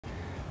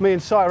me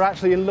and Si are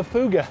actually in La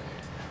Fuga,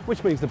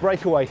 which means the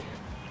breakaway.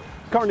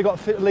 Currently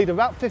got a lead of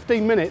about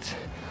 15 minutes.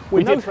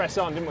 We did press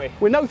on, didn't we?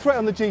 We're no threat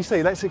on the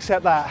GC, let's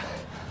accept that.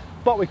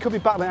 But we could be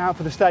battling it out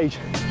for the stage.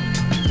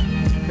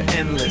 The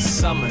endless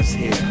summers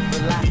here.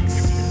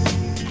 Relax.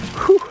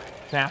 Whew.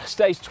 Now,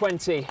 stage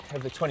 20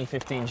 of the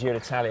 2015 Giro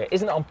d'Italia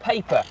isn't on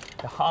paper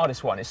the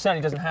hardest one. It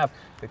certainly doesn't have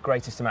the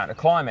greatest amount of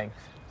climbing.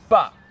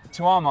 But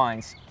to our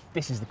minds,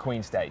 this is the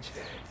Queen stage.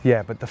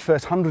 Yeah, but the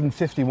first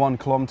 151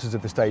 kilometres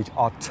of the stage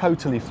are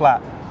totally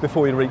flat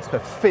before you reach the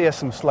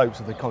fearsome slopes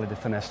of the Colle Delle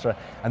Finestre.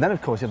 And then,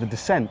 of course, you have the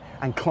descent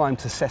and climb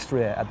to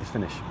Sestriere at the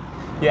finish.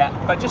 Yeah,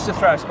 but just to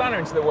throw a spanner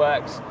into the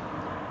works,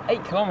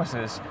 8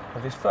 kilometres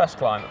of this first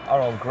climb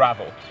are on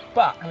gravel.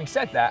 But having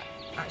said that,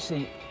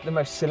 actually the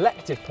most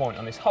selective point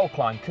on this whole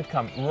climb could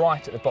come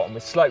right at the bottom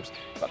with slopes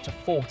of up to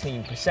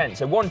 14%.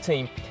 So one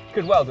team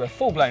could well do a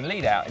full-blown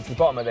lead out into the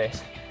bottom of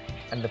this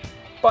and the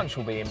bunch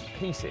will be in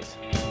pieces.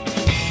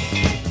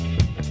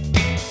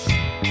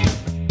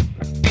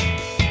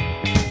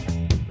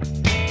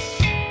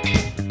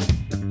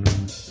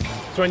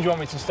 So when do you want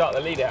me to start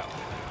the lead out?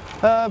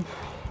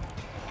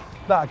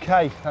 About a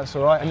K, that's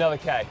all right. Another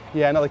K?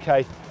 Yeah, another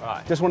K.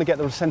 Right. Just want to get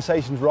the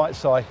sensations right,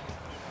 Si.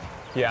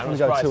 Yeah, I'm not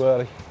surprised. Go too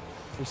early.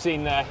 We've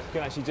seen, you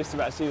can actually just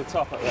about see the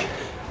top up there.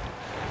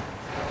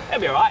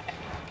 It'll be all right.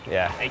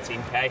 Yeah.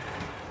 18K.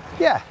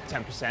 Yeah.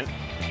 10%.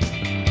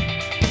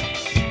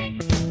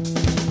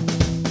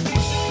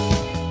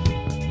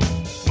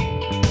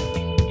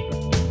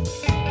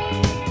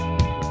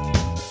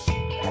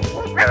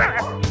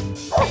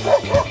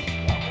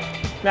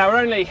 Now we're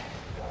only,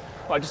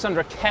 well, just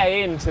under a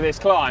K into this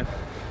climb.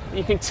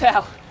 You can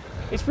tell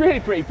it's really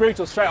pretty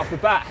brutal straight off the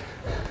bat,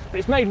 but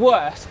it's made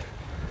worse.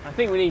 I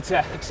think we need to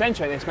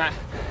accentuate this, Matt,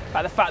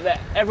 by the fact that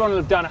everyone will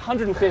have done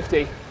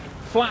 150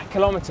 flat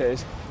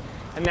kilometres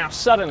and now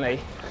suddenly,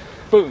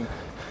 boom,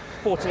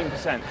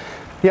 14%.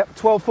 Yep,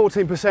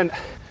 12–14%.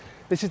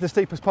 This is the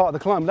steepest part of the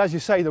climb. But as you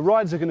say, the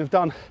riders are going to have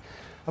done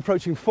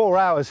approaching 4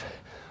 hours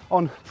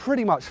on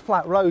pretty much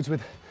flat roads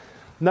with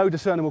no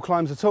discernible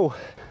climbs at all.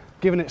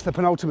 Given it's the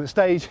penultimate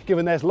stage,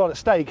 given there's a lot at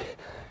stake,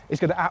 it's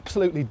going to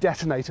absolutely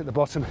detonate at the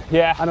bottom.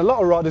 Yeah. And a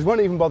lot of riders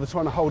won't even bother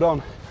trying to hold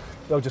on.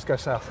 They'll just go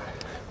south.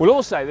 Well,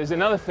 also, there's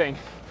another thing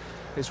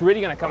that's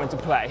really going to come into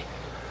play.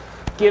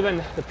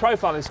 Given the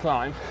profile of this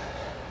climb,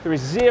 there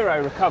is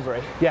zero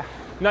recovery. Yeah.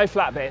 No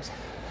flat bits.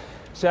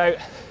 So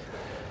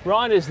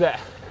riders that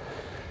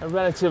are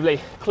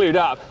relatively clued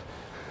up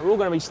are all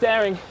going to be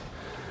staring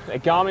at their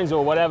Garmin's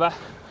or whatever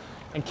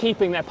and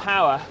keeping their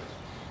power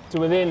to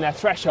within their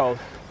threshold.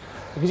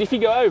 Because if you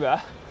go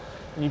over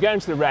and you go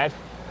into the red,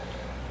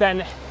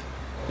 then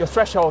your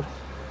threshold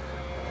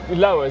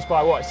lowers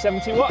by what,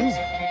 70 watts?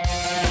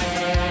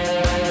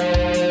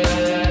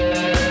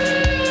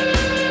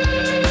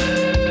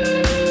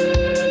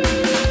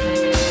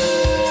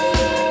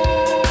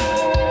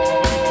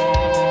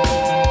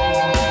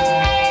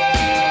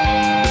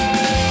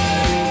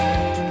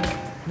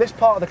 This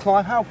part of the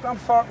climb, how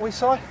far are we,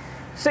 Si?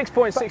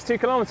 6.62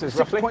 kilometres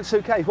roughly.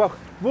 6.2 K. Well,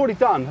 we've already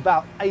done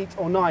about 8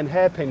 or 9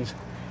 hairpins.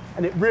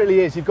 And it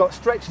really is, you've got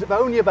stretches of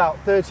only about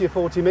 30 or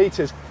 40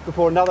 metres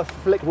before another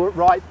flick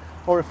right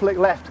or a flick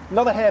left.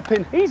 Another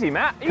hairpin. Easy,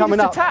 Matt, you coming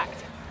just up.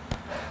 attacked.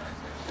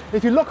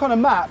 If you look on a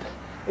map,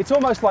 it's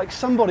almost like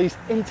somebody's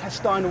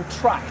intestinal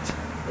tract.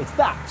 It's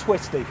that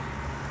twisty.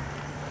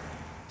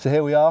 So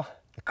here we are,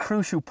 a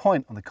crucial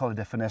point on the Colle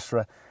Delle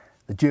Finestre,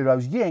 the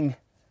Giro's yin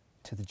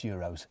to the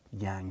Giro's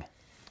yang.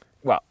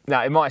 Well,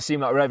 now it might seem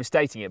like we're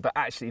overstating it, but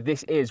actually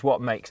this is what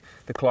makes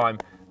the climb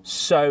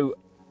so,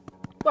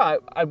 well,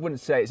 I wouldn't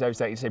say it's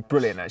overstating, I'd say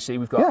brilliant actually.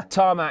 We've got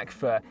tarmac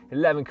for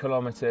 11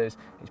 kilometres,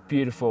 it's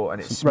beautiful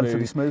and it's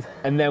relatively smooth.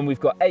 And then we've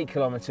got 8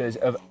 kilometres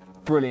of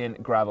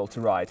brilliant gravel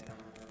to ride.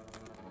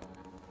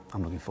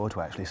 I'm looking forward to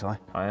it actually, Si.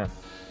 I am.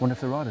 Wonder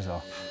if the riders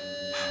are.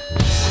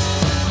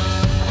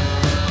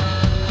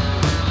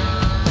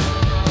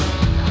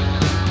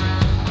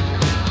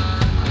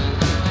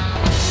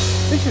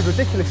 This is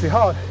ridiculously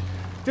hard.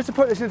 Just to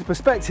put this into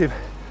perspective,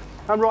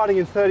 I'm riding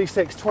in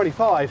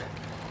 36.25 and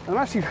I'm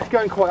actually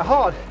going quite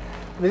hard.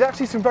 And there's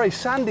actually some very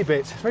sandy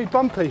bits, very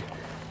bumpy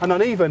and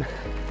uneven.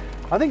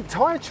 I think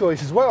tyre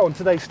choice as well on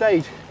today's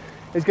stage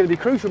is going to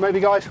be crucial. Maybe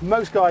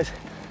most guys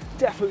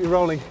definitely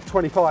rolling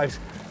 25s.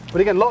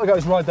 But again, a lot of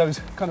guys ride those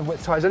kind of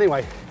width tyres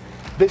anyway.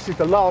 This is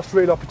the last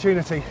real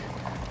opportunity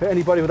for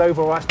anybody with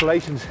overall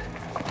aspirations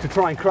to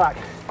try and crack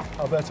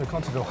Alberto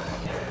Contador.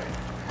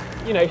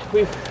 You know,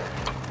 we've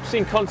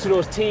seen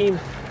Contador's team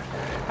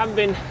haven't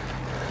been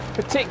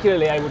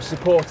particularly able to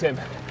support him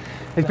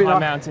in the high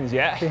mountains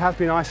yet. He has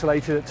been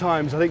isolated at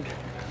times, I think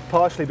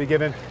partially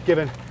given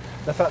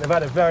the fact they've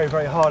had a very,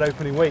 very hard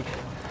opening week.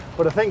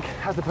 But I think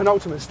as the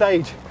penultimate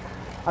stage,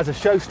 as a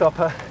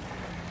showstopper,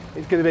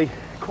 it's going to be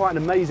quite an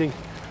amazing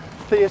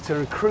theatre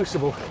and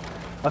crucible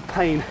of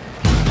pain.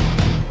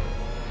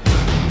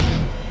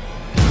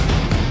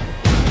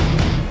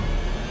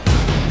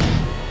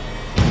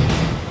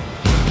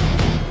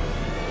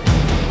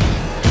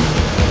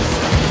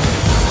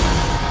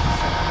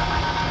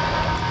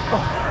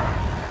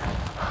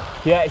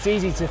 Yeah, it's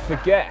easy to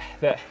forget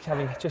that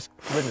having just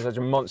ridden such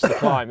a monster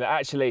climb, that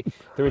actually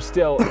there is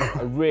still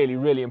a really,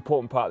 really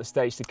important part of the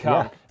stage to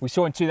come. Yeah. We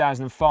saw in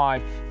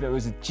 2005 there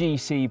was a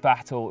GC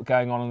battle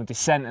going on the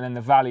descent and then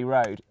the valley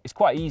road. It's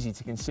quite easy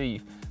to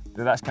conceive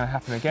that that's going to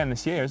happen again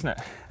this year, isn't it?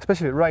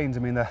 Especially if it rains. I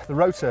mean, the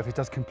road surface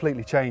does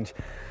completely change.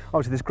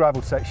 Obviously this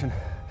gravel section,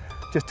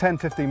 just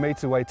 10-15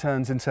 metres away,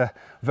 turns into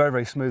very,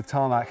 very smooth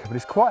tarmac, but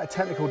it's quite a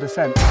technical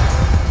descent.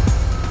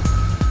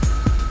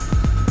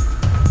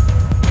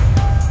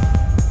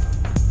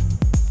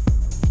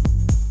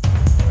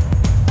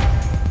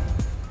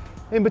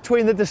 In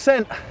between the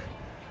descent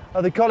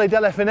of the Colle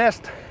Delle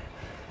Finestre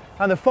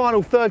and the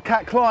final third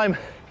cat climb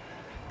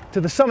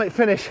to the summit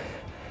finish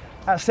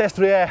at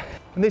Sestriere.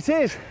 And this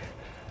is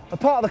a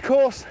part of the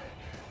course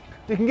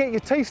you can get your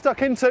teeth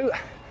stuck into,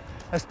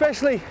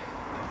 especially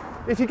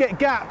if you get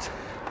gapped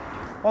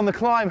on the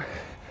climb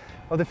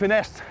of the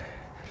Finestre,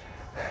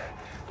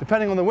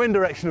 depending on the wind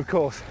direction, of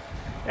course.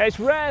 It's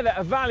rare that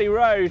a valley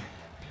road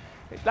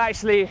is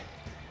actually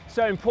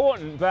so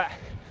important, but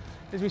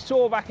as we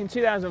saw back in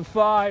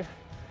 2005,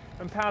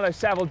 when Paolo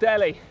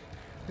Savoldelli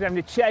was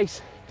having to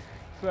chase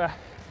for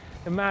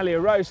the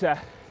Maglia Rosa,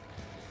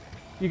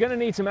 you're going to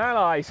need some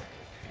allies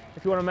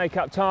if you want to make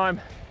up time,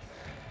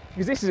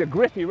 because this is a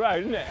grippy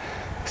road, isn't it?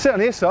 Sit on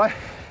the side.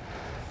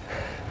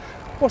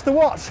 What's the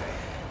watts?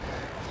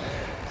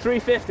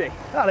 350.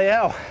 Bloody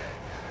hell,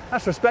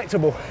 that's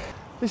respectable.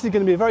 This is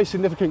going to be a very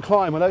significant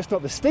climb. Although it's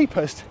not the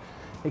steepest,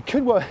 it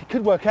could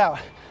work out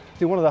to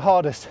be one of the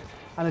hardest,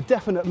 and a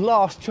definite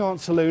last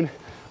chance saloon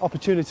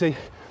opportunity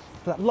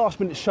for that last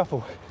minute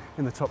shuffle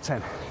in the top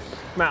 10.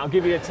 Matt, I'll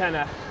give you a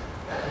tenner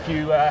if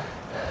you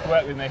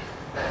work with me.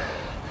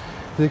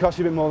 Does it cost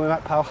you a bit more than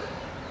that, pal?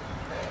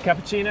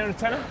 Cappuccino and a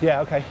tenner? Yeah,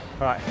 okay.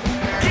 All right.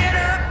 Get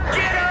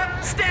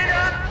up, stand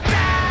up,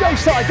 die. Go,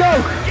 side, go!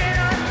 Get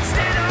up,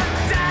 stand up,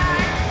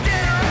 die.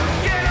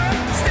 Get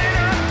up, stand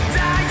up,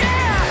 die,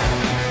 yeah!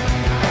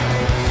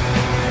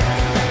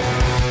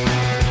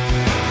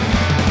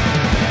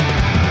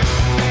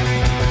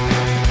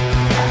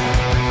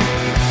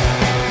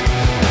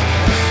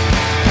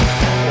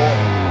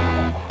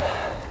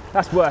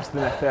 That's worse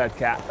than a third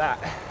cap.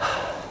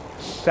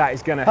 That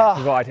is going to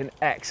provide an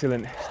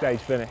excellent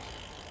stage finish.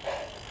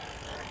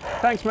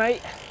 Thanks,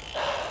 mate.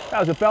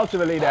 That was a belt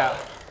of a lead out.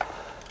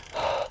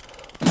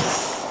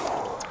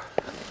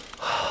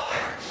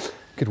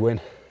 Good win.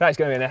 That's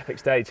going to be an epic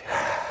stage,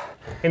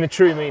 in the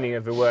true meaning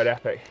of the word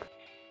epic.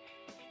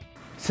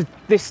 So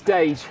this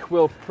stage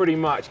will pretty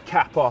much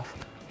cap off,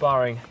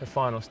 barring the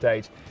final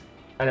stage,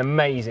 an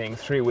amazing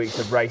 3 weeks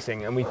of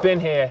racing. And we've been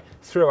here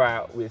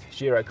throughout with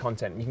Giro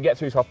content. You can get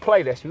through to our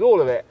playlist with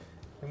all of it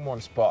in one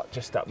spot,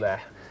 just up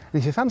there.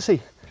 And if you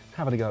fancy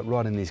having a go at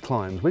riding these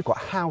climbs, we've got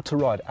how to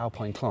ride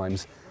alpine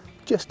climbs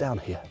just down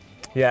here.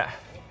 Yeah,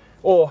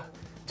 or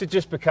to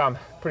just become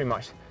pretty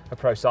much a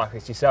pro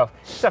cyclist yourself,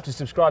 you just have to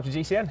subscribe to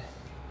GCN.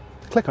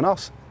 Click on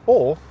us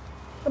or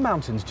the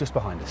mountains just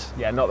behind us.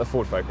 Yeah, not the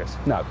Ford Focus.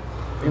 No.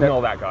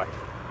 Ignore that guy.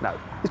 No.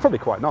 It's probably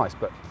quite nice,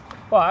 but...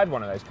 Well, I had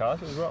one of those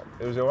cars, it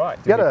was all right.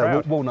 You had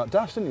a walnut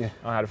dash, didn't you?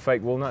 I had a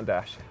fake walnut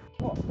dash.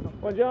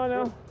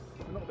 Buongiorno.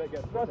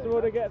 Possible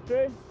to get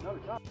through? No, we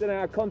can't. Don't know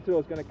how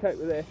Contour's going to cope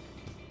with this.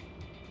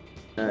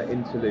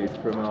 Interlude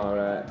from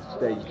our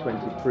stage 20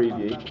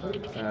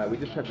 preview. We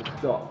just had to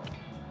stop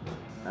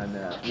and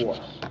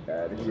watch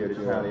the Giro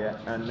d'Italia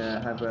and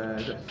have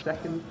a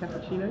second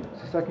cappuccino.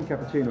 Second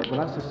cappuccino. Well,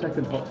 that's the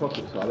second hot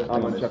chocolate, so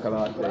I'm on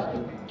chocolate.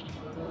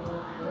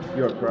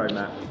 You're a pro,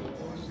 Matt.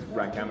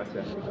 Rank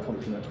amateur.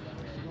 Compliment.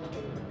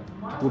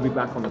 We'll be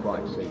back on the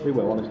bike soon. We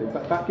will, honestly.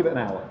 Back, give it an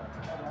hour.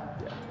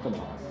 Yeah. Come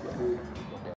on.